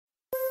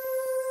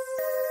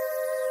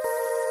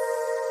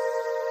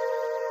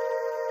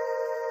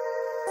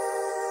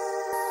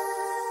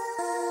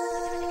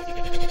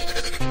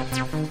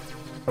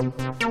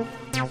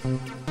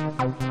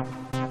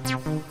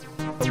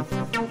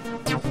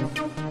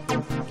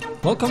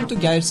Welcome to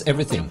Geir's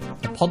Everything,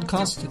 a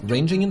podcast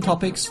ranging in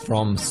topics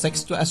from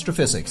sex to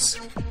astrophysics.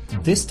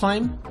 This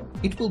time,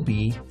 it will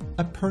be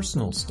a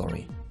personal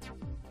story.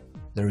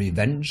 The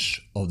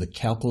revenge of the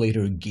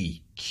calculator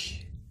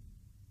geek.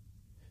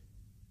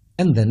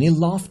 And then he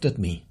laughed at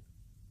me.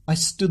 I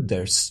stood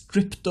there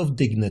stripped of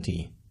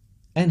dignity,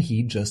 and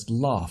he just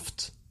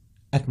laughed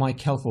at my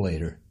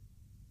calculator.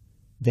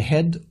 The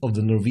head of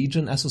the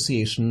Norwegian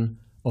Association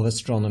of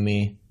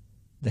Astronomy,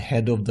 the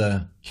head of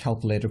the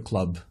calculator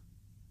club,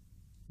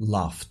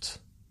 laughed.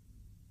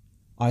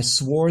 I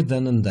swore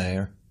then and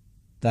there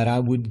that I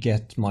would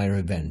get my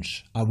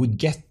revenge. I would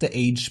get the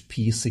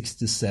HP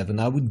 67,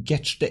 I would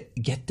get the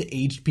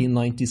HP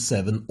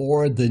 97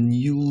 or the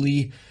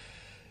newly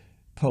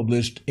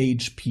published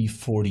HP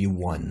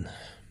 41.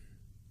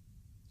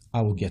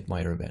 I will get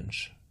my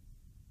revenge.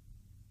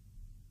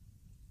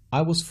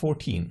 I was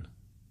 14.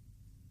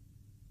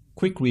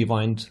 Quick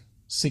rewind,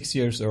 6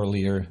 years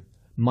earlier,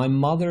 my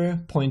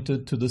mother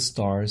pointed to the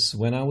stars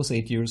when I was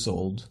 8 years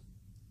old.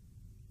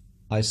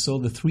 I saw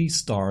the 3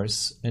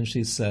 stars and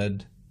she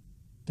said,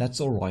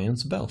 "That's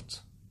Orion's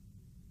belt."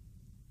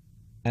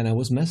 And I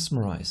was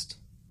mesmerized.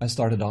 I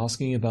started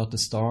asking about the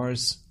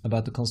stars,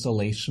 about the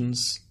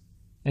constellations,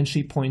 and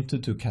she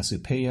pointed to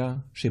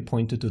Cassiopeia, she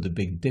pointed to the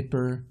Big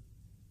Dipper,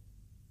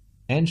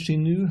 and she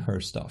knew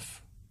her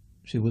stuff.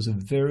 She was a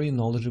very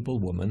knowledgeable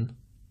woman,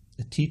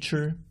 a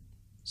teacher,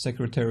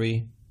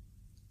 secretary,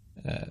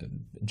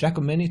 jack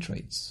of many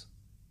trades.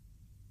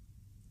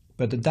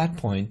 But at that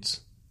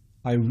point,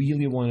 I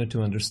really wanted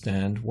to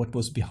understand what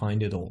was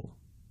behind it all.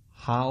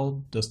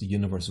 How does the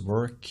universe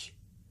work?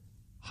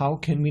 How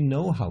can we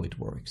know how it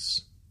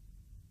works?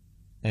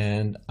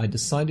 And I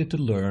decided to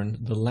learn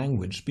the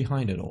language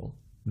behind it all,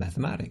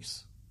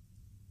 mathematics.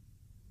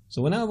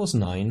 So when I was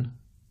 9,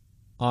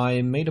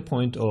 I made a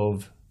point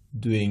of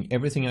doing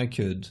everything I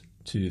could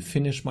to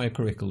finish my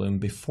curriculum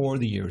before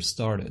the year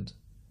started,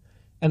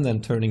 and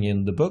then turning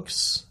in the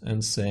books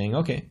and saying,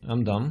 okay,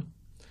 I'm done.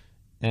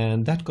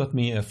 And that got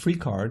me a free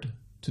card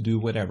to do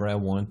whatever I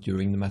want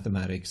during the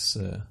mathematics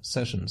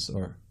sessions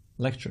or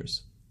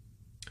lectures.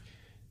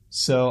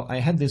 So I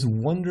had this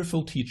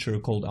wonderful teacher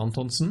called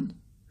Antonsen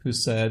who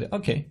said,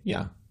 okay,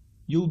 yeah,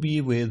 you'll be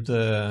with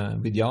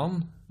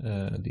Jan,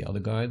 the other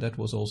guy that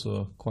was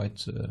also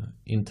quite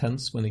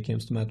intense when it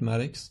comes to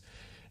mathematics.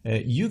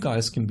 You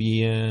guys can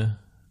be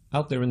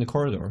out there in the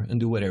corridor and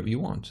do whatever you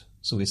want.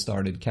 So we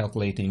started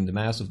calculating the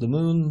mass of the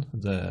moon,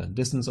 the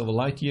distance of a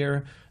light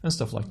year, and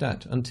stuff like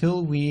that,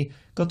 until we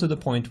got to the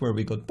point where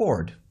we got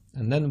bored.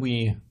 And then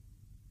we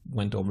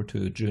went over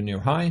to junior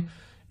high,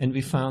 and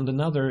we found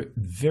another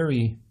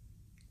very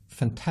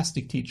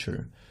fantastic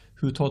teacher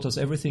who taught us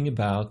everything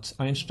about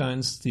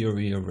Einstein's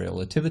theory of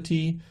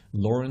relativity,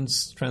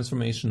 Lorentz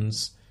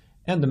transformations,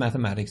 and the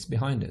mathematics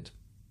behind it.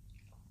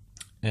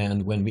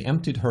 And when we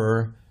emptied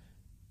her,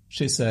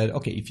 she said,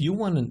 okay, if you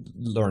want to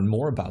learn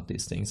more about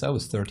these things, I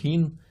was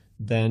 13,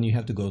 then you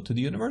have to go to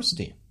the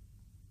university.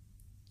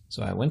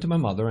 So I went to my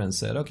mother and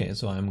said, okay,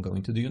 so I'm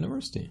going to the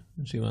university.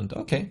 And she went,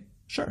 okay,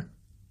 sure.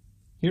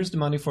 Here's the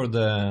money for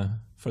the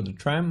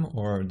tram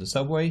or the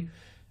subway.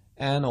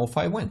 And off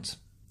I went.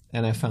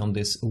 And I found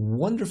this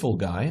wonderful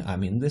guy. I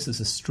mean, this is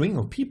a string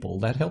of people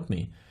that helped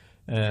me.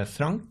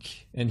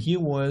 Frank, and he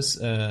was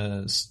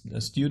a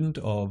student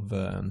of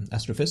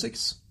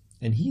astrophysics.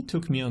 And he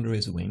took me under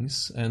his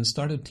wings and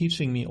started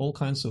teaching me all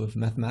kinds of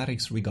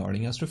mathematics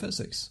regarding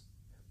astrophysics.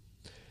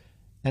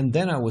 And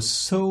then I was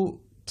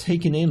so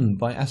taken in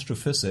by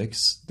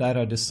astrophysics that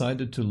I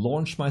decided to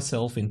launch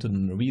myself into the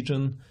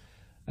Norwegian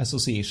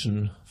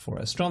Association for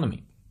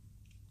Astronomy.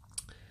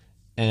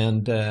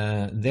 And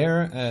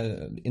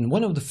in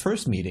one of the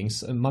first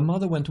meetings, my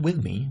mother went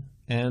with me,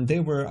 and they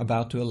were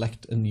about to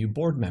elect a new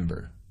board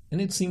member. And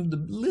it seemed a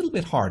little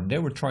bit hard. They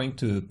were trying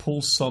to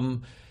pull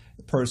some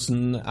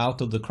person out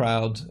of the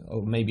crowd,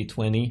 or maybe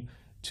 20,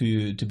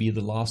 to be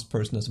the last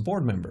person as a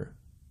board member.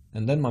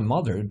 And then my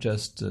mother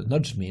just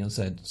nudged me and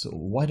said, so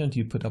why don't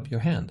you put up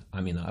your hand?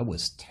 I mean, I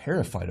was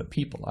terrified of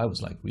people. I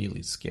was like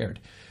really scared.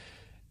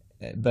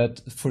 But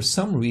for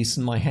some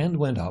reason, my hand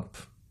went up,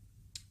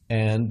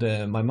 and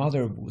my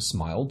mother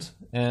smiled,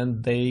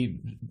 and they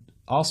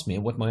asked me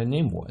what my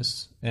name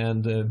was.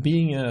 And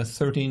being a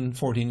 13,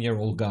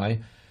 14-year-old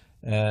guy,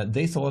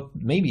 they thought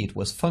maybe it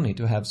was funny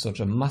to have such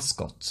a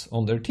mascot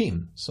on their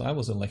team. So I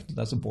was elected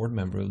as a board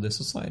member of the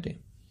society.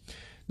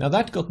 Now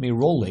that got me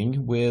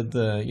rolling with,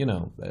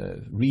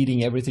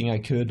 reading everything I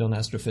could on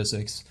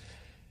astrophysics.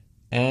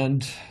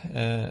 And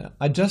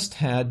I just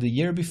had, the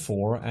year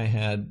before, I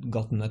had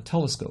gotten a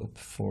telescope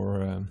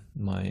for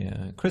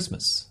my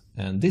Christmas.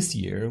 And this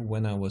year,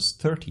 when I was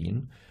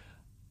 13,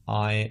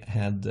 I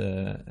had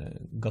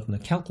gotten a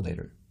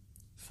calculator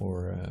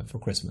for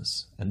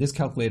Christmas. And this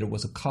calculator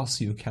was a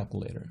Casio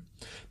calculator.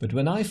 But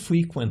when I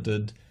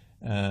frequented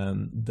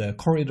the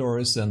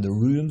corridors and the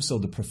rooms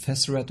of the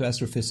professor at the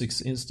Astrophysics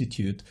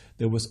Institute,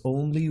 there was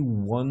only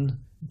one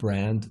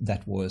brand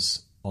that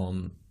was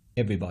on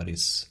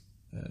everybody's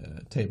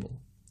table.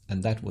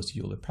 and that was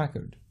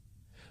Hewlett-Packard.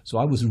 So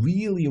I was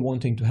really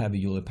wanting to have a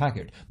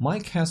Hewlett-Packard. My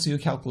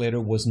Casio calculator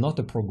was not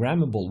a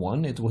programmable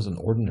one. It was an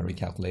ordinary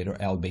calculator,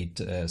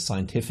 albeit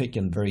scientific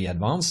and very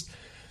advanced.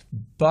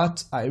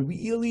 But I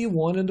really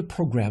wanted a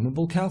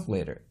programmable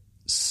calculator.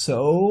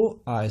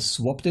 So I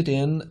swapped it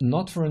in,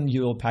 not for a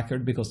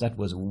Hewlett-Packard because that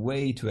was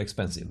way too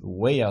expensive,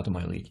 way out of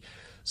my league.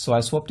 So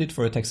I swapped it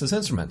for a Texas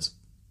Instruments,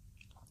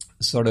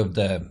 sort of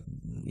the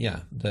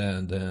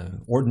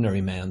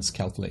ordinary man's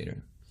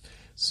calculator.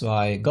 So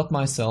I got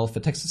myself a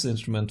Texas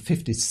Instrument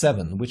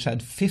 57, which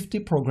had 50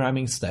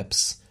 programming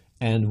steps,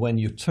 and when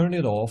you turn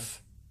it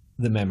off,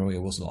 the memory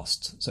was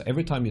lost. So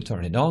every time you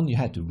turn it on, you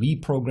had to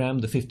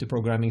reprogram the 50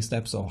 programming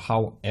steps or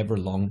however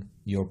long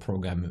your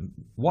program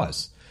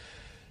was.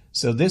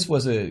 So this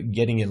was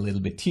getting a little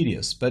bit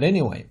tedious. But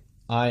anyway,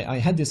 I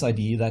had this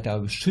idea that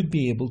I should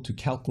be able to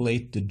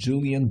calculate the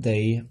Julian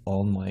day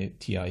on my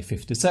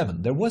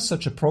TI-57. There was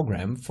such a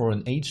program for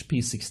an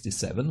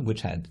HP-67,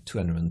 which had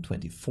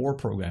 224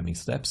 programming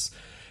steps,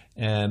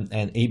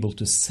 and able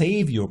to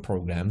save your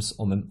programs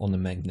on a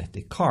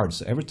magnetic card.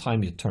 So every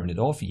time you turn it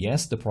off,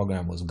 yes, the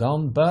program was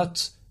gone,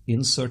 but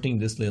inserting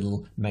this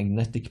little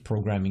magnetic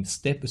programming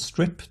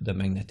strip, the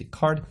magnetic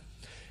card,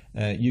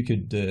 you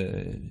could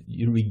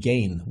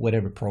regain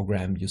whatever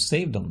program you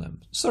saved on them,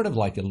 sort of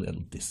like a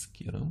little disk,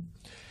 you know.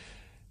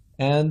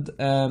 And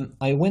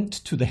I went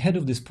to the head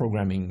of this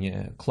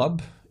programming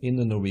club in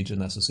the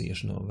Norwegian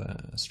Association of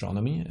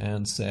Astronomy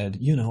and said,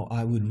 you know,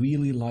 I would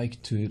really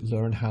like to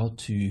learn how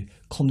to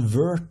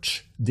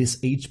convert this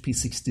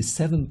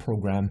HP67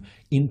 program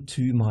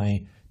into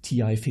my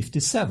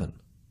TI-57.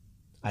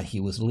 He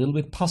was a little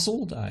bit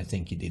puzzled. I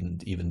think he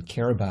didn't even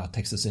care about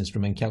Texas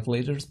Instrument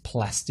calculators.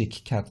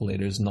 Plastic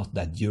calculators, not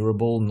that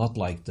durable, not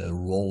like the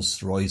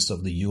Rolls-Royce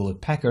of the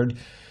Hewlett-Packard.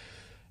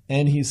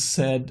 And he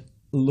said,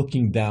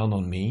 looking down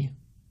on me,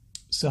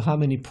 so how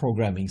many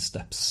programming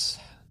steps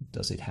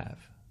does it have?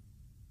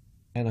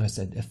 And I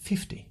said,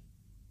 50.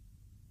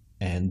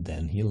 And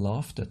then he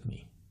laughed at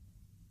me.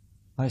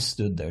 I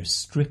stood there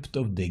stripped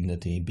of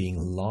dignity,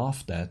 being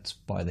laughed at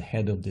by the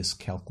head of this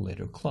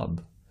calculator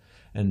club.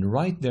 And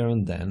right there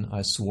and then,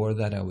 I swore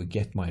that I would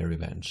get my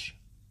revenge.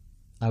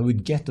 I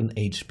would get an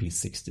HP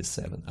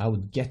 67. I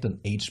would get an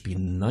HP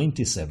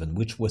 97,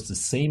 which was the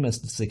same as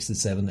the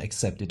 67,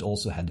 except it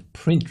also had a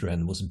printer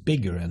and was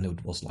bigger, and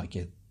it was like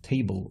a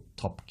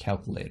tabletop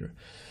calculator.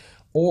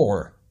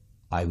 Or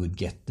I would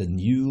get the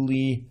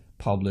newly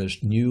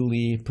published,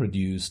 newly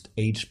produced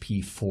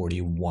HP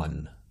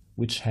 41,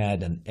 which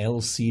had an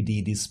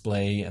LCD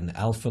display, an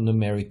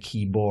alphanumeric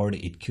keyboard.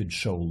 It could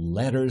show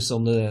letters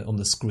on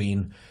the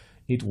screen.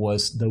 It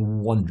was the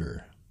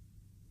wonder.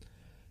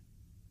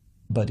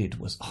 But it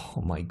was,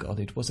 oh my God,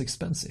 it was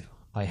expensive.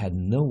 I had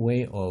no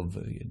way of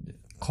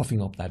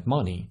coughing up that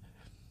money.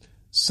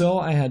 So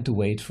I had to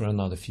wait for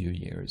another few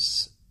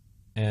years.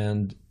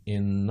 And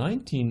in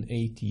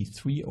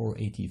 1983 or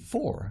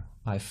 84,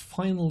 I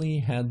finally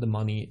had the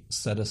money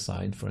set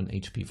aside for an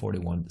HP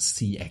 41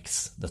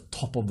 CX, the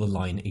top of the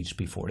line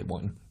HP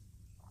 41.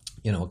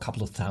 You know, a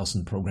couple of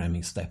thousand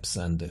programming steps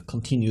and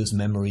continuous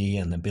memory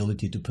and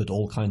ability to put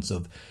all kinds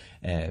of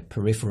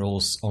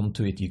peripherals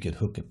onto it. You could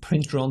hook a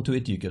printer onto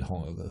it. You could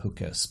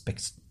hook a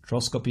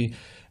spectroscopy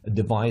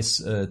device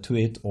to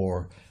it,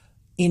 or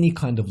any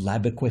kind of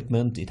lab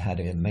equipment. It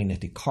had a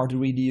magnetic card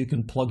reader you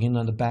can plug in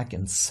on the back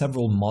and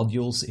several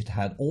modules. It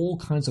had all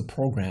kinds of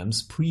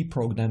programs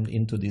pre-programmed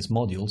into these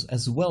modules,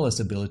 as well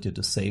as ability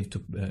to save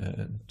to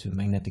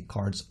magnetic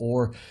cards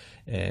or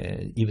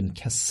even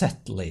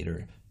cassette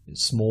later.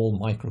 Small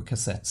micro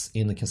cassettes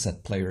in a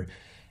cassette player,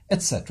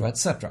 etc.,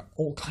 etc.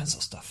 All kinds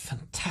of stuff.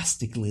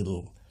 Fantastic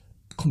little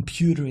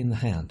computer in the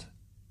hand.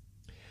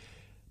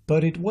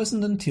 But it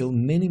wasn't until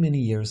many, many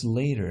years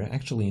later,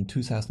 actually in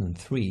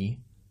 2003,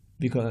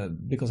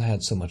 because I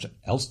had so much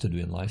else to do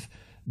in life,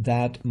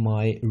 that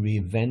my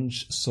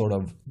revenge sort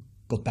of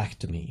got back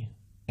to me.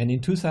 And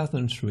in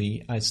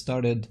 2003, I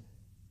started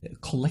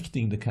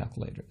collecting the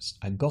calculators.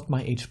 I got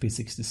my HP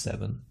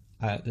 67.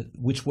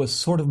 Which was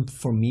sort of,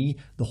 for me,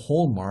 the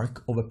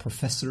hallmark of a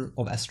professor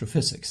of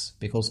astrophysics,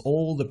 because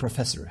all the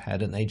professor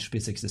had an HP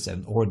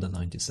 67 or the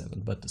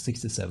 97, but the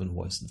 67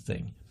 was the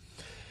thing.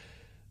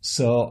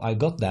 So I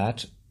got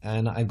that,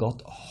 and I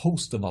got a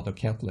host of other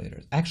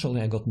calculators.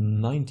 Actually, I got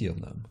 90 of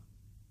them.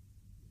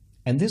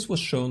 And this was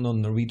shown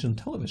on Norwegian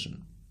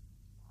television,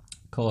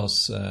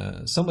 because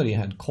somebody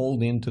had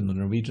called into the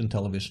Norwegian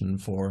television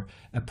for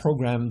a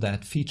program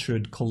that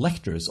featured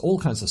collectors, all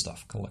kinds of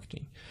stuff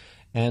collecting.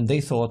 And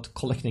they thought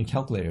collecting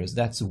calculators,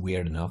 that's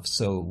weird enough,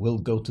 so we'll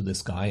go to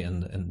this guy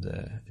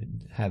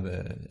and have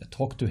a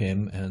talk to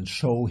him and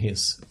show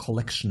his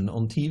collection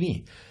on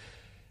TV.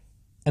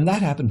 And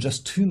that happened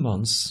just 2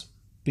 months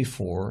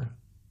before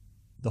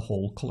the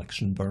whole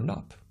collection burned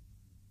up.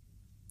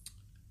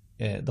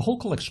 The whole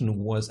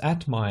collection was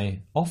at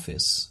my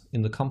office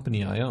in the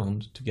company I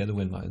owned, together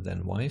with my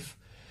then wife,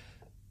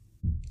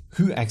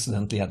 who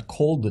accidentally had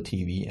called the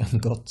TV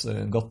and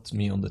got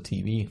me on the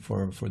TV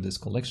for this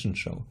collection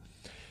show.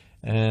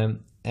 And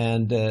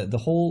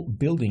the whole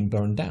building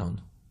burned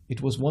down.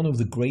 It was one of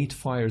the great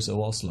fires of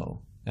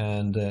Oslo.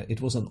 And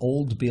it was an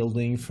old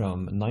building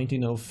from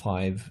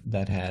 1905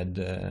 that had,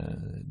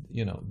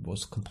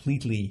 was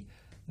completely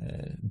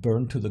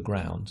burned to the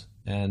ground.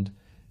 And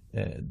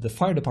the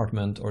fire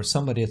department or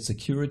somebody at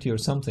security or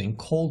something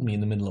called me in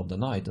the middle of the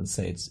night and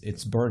said,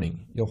 it's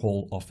burning. Your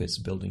whole office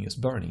building is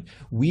burning.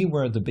 We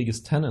were the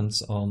biggest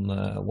tenants on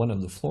one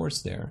of the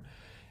floors there.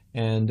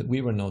 And we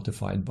were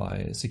notified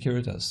by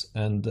Securitas.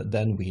 And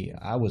then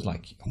I was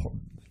like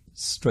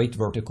straight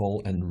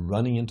vertical and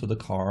running into the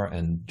car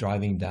and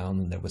driving down,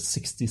 and there was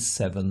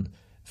 67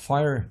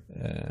 fire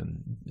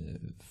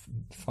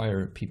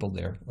people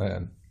there,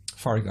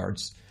 fire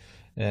guards,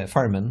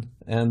 firemen,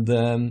 and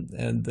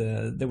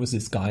there was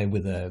this guy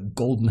with a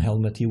golden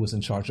helmet. He was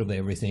in charge of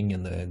everything,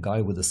 and the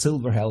guy with a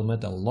silver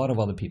helmet, a lot of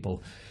other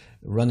people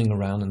running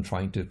around and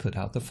trying to put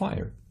out the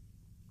fire.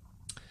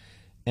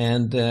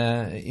 And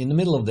in the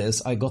middle of this,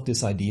 I got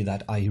this idea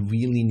that I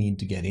really need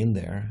to get in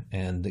there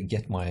and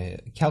get my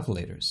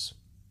calculators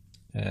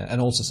and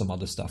also some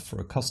other stuff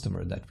for a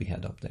customer that we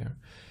had up there.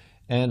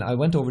 And I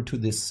went over to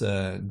this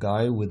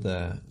guy with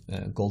a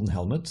golden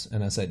helmet,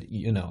 and I said,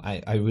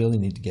 I really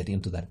need to get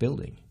into that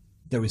building.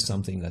 There is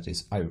something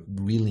I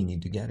really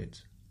need to get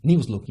it. And he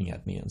was looking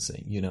at me and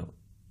saying,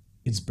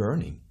 it's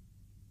burning.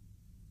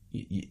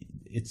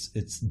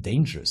 It's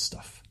dangerous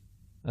stuff.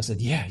 I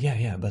said,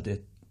 yeah, but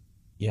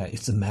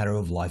it's a matter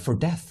of life or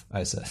death,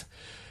 I said.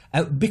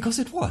 Because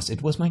it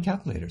was my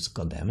calculators,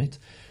 goddammit.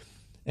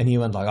 And he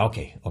went like,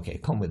 okay,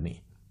 come with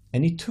me.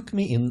 And he took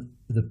me in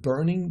the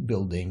burning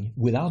building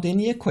without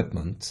any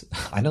equipment.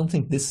 I don't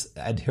think this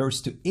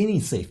adheres to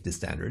any safety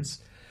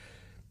standards.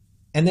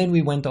 And then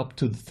we went up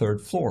to the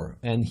third floor,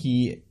 and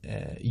he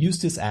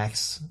used his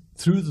axe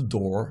through the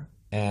door,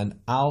 and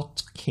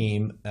out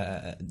came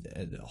a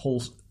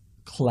whole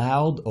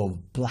cloud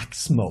of black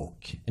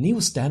smoke. And he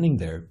was standing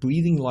there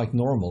breathing like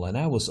normal, and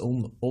I was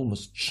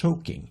almost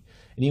choking.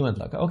 And he went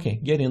like, okay,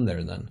 get in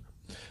there then.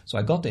 So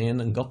I got in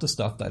and got the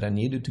stuff that I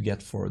needed to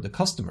get for the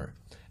customer.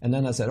 And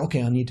then I said,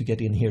 okay, I need to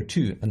get in here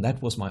too. And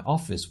that was my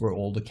office where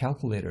all the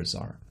calculators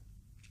are.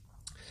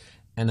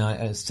 And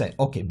I said,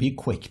 okay, be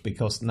quick,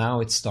 because now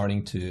it's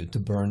starting to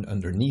burn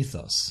underneath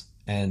us.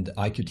 And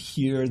I could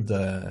hear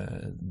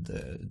the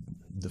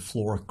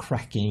floor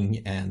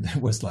cracking, and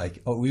it was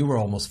like, we were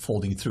almost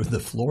falling through the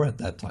floor at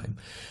that time.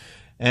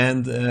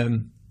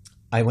 And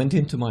I went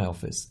into my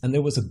office, and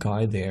there was a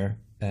guy there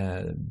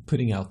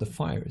putting out the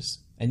fires.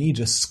 And he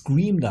just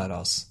screamed at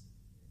us,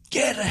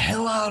 "Get the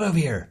hell out of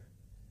here!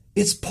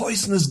 It's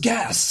poisonous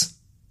gas!"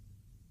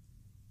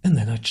 And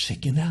then I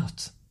chickened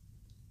out.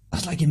 I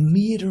was like a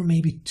meter,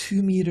 maybe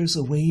 2 meters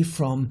away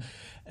from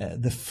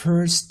the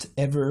first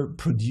ever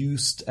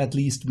produced, at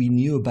least we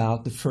knew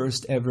about, the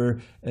first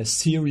ever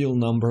serial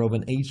number of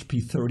an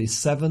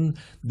HP37.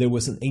 There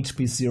was an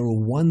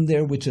HP01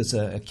 there, which is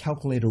a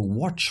calculator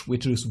watch,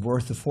 which is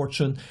worth a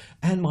fortune.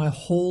 And my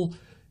whole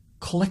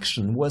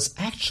collection was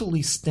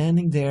actually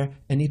standing there,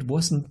 and it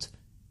wasn't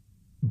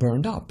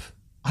burned up.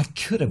 I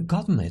could have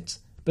gotten it,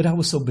 but I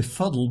was so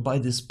befuddled by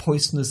this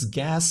poisonous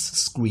gas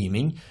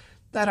screaming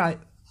that I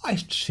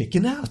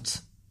chickened out.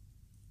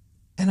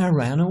 And I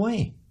ran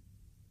away.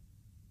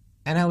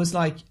 And I was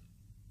like,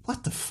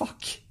 what the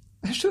fuck?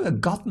 I should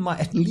have gotten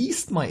at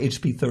least my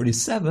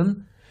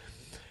HP37.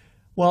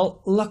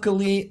 Well,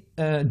 luckily,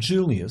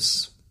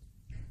 Julius,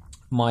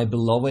 my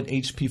beloved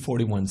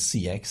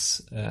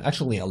HP41CX,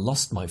 actually I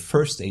lost my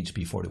first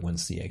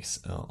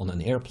HP41CX on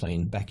an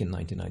airplane back in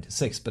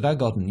 1996, but I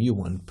got a new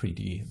one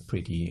pretty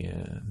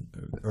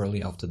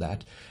early after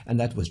that, and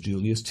that was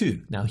Julius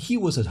too. Now he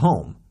was at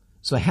home,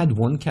 so I had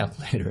one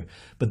calculator,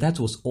 but that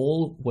was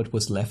all what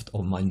was left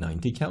of my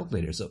 90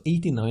 calculators. So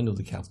 89 of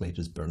the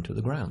calculators burned to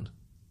the ground.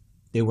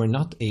 They were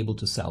not able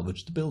to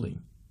salvage the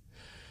building.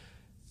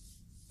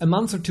 A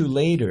month or two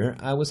later,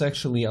 I was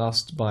actually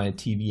asked by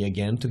TV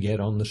again to get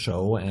on the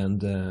show,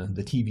 and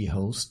the TV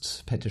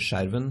host, Petter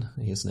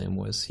Skjerven, his name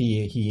was,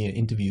 he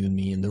interviewed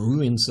me in the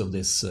ruins of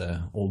this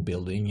old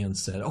building and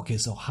said, okay,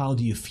 so how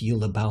do you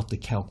feel about the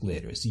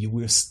calculators? You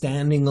were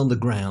standing on the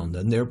ground,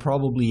 and they're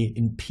probably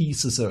in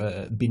pieces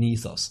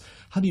beneath us.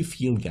 How do you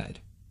feel, Geir?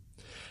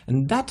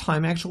 And that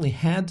time I actually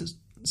had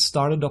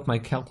started up my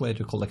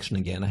calculator collection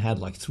again. I had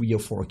like 3 or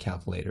 4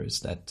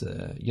 calculators that,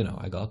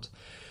 I got.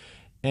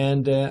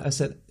 And I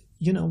said,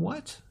 you know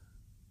what?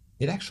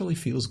 It actually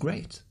feels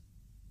great.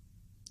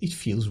 It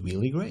feels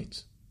really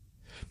great.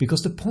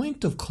 Because the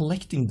point of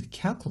collecting the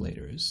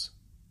calculators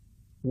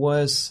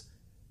was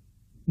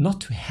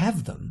not to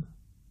have them.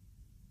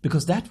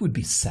 Because that would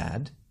be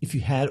sad. If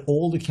you had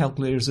all the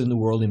calculators in the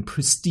world in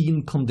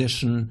pristine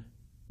condition,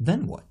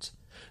 then what?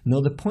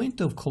 No, the point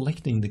of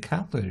collecting the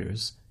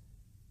calculators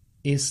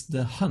is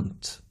the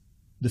hunt.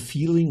 The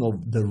feeling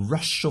of the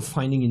rush of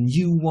finding a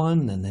new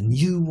one and a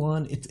new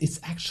one.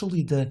 It's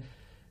actually the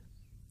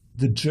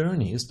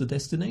journey is the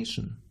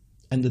destination.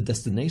 And the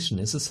destination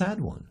is a sad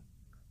one.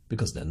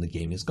 Because then the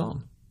game is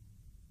gone.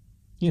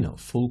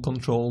 Full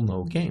control,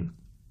 no game.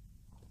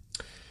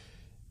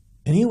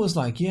 And he was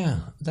like,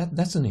 yeah,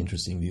 that's an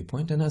interesting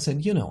viewpoint. And I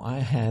said, I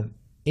have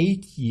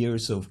 8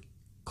 years of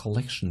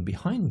collection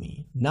behind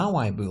me. Now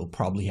I will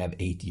probably have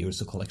 8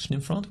 years of collection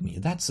in front of me.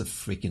 That's a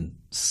freaking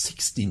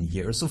 16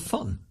 years of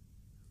fun.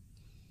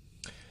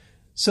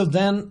 So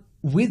then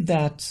with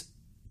that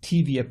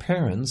TV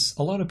appearance,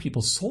 a lot of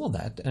people saw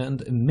that,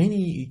 and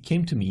many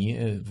came to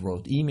me,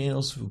 wrote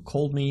emails,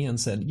 called me and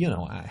said,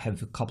 I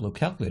have a couple of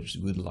calculators,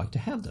 would like to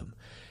have them.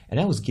 And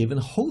I was given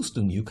a host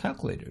of new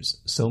calculators.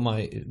 So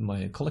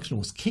my collection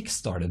was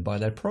kickstarted by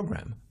that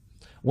program.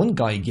 One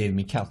guy gave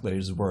me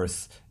calculators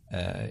worth,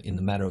 in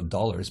the matter of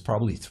dollars,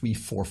 probably $3,000,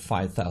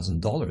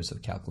 $4,000, $5,000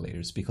 of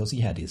calculators, because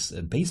he had his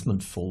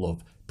basement full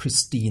of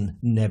pristine,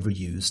 never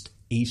used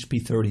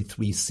HP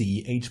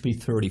 33C, HP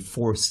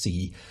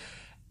 34C.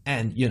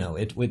 And,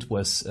 it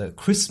was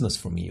Christmas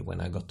for me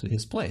when I got to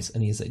his place.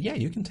 And he said, yeah,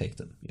 you can take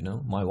them.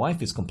 My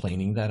wife is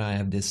complaining that I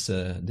have this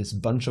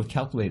bunch of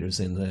calculators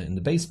in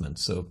the basement,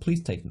 so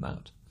please take them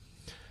out.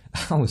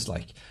 I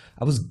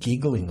was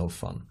giggling of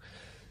fun.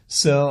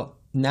 So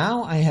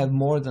now I have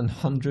more than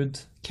 100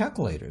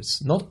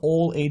 calculators. Not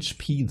all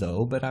HP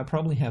though, but I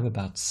probably have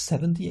about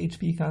 70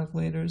 HP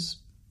calculators.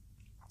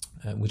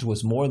 Which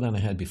was more than I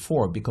had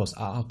before, because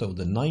out of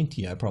the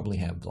 90 I probably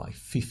have like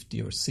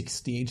 50 or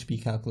 60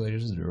 HP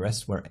calculators. The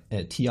rest were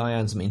TI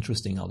and some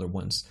interesting other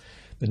ones.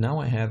 But now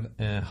I have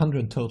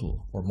 100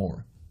 total or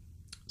more.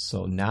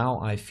 So now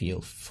I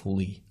feel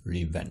fully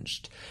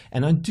revenged.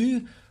 And I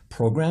do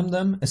program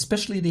them,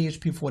 especially the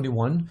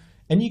HP41.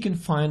 And you can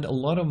find a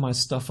lot of my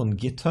stuff on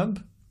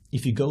GitHub.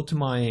 If you go to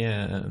my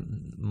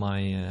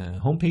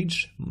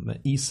homepage,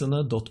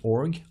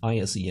 isene.org,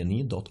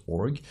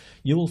 isene.org,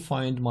 you will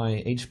find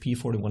my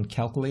HP41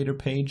 calculator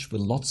page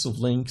with lots of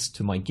links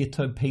to my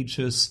GitHub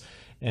pages,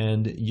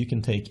 and you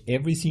can take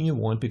everything you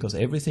want because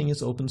everything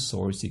is open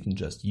source. You can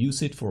just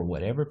use it for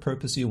whatever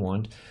purpose you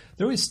want.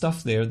 There is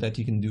stuff there that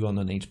you can do on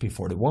an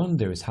HP41.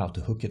 There is how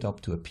to hook it up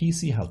to a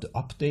PC, how to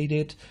update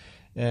it.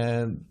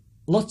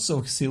 Lots of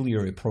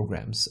auxiliary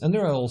programs, and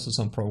there are also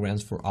some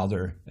programs for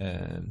other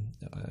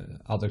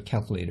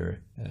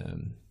calculator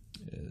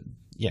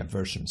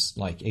versions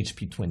like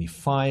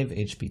HP25,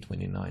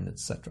 HP29,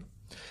 etc.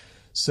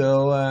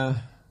 So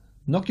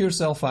knock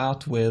yourself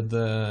out with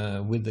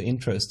the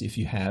interest if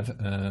you have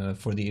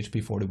for the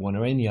HP41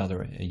 or any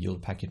other Yule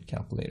packet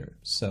calculator.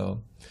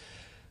 So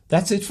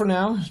that's it for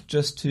now,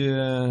 just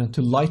to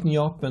lighten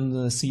you up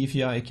and see if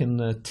I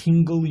can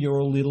tingle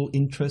your little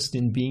interest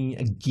in being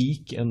a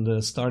geek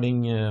and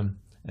starting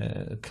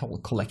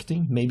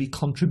collecting, maybe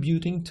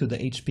contributing to the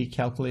HP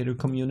calculator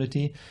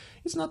community.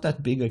 It's not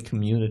that big a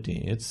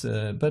community,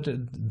 but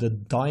the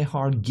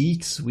die-hard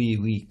geeks,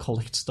 we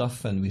collect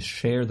stuff and we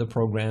share the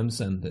programs,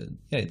 and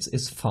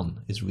it's fun,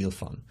 it's real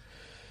fun.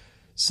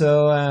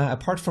 So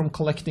apart from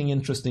collecting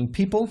interesting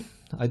people,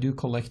 I do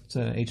collect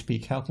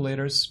HP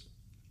calculators.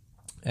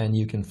 And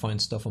you can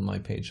find stuff on my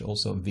page,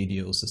 also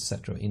videos,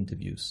 etc.,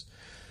 interviews.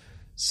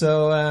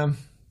 So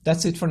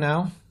that's it for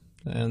now.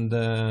 And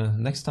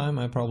next time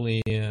I'm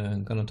probably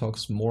going to talk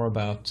more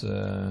about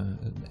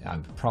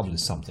probably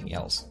something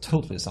else,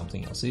 totally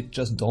something else. It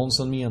just dawns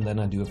on me and then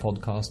I do a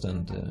podcast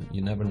and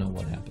you never know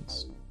what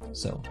happens.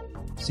 So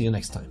see you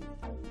next time.